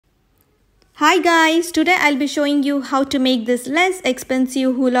Hi guys, today I'll be showing you how to make this less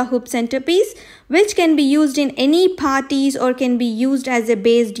expensive hula hoop centerpiece which can be used in any parties or can be used as a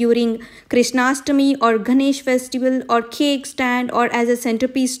base during Krishnastami or Ganesh festival or cake stand or as a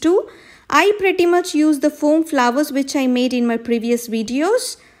centerpiece too. I pretty much use the foam flowers which I made in my previous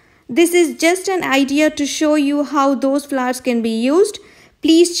videos. This is just an idea to show you how those flowers can be used.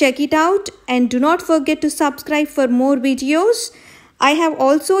 Please check it out and do not forget to subscribe for more videos. I have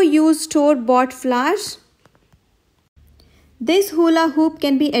also used store-bought flowers. This hula hoop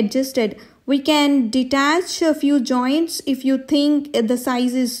can be adjusted. We can detach a few joints if you think the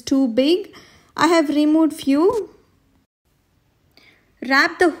size is too big. I have removed few.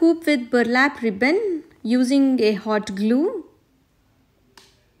 Wrap the hoop with burlap ribbon using a hot glue.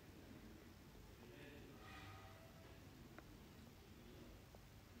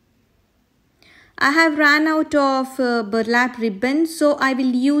 I have ran out of burlap ribbon, so I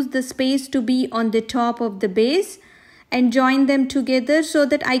will use the space to be on the top of the base and join them together so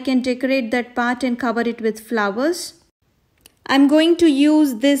that I can decorate that part and cover it with flowers. I'm going to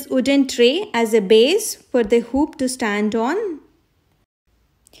use this wooden tray as a base for the hoop to stand on.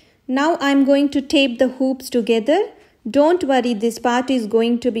 Now I'm going to tape the hoops together. Don't worry, this part is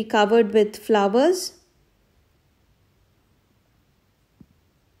going to be covered with flowers.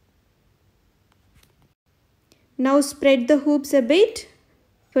 Now spread the hoops a bit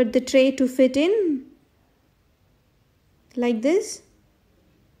for the tray to fit in, like this.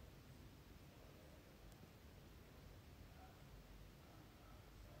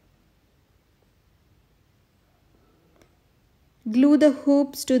 Glue the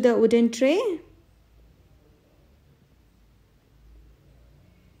hoops to the wooden tray.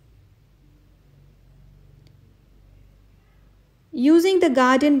 Using the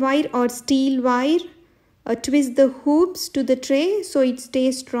garden wire or steel wire, twist the hoops to the tray so it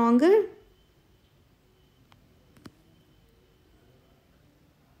stays stronger.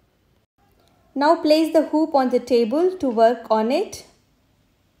 Now place the hoop on the table to work on it.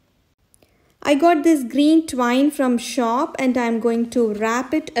 I got this green twine from shop and I am going to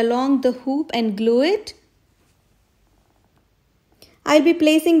wrap it along the hoop and glue it. I'll be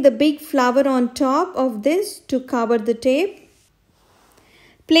placing the big flower on top of this to cover the tape.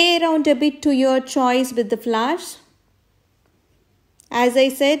 Play around a bit to your choice with the flowers. As I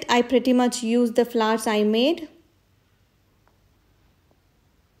said, I pretty much used the flowers I made.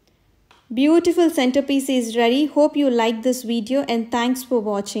 Beautiful centerpiece is ready. Hope you like this video and thanks for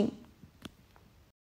watching.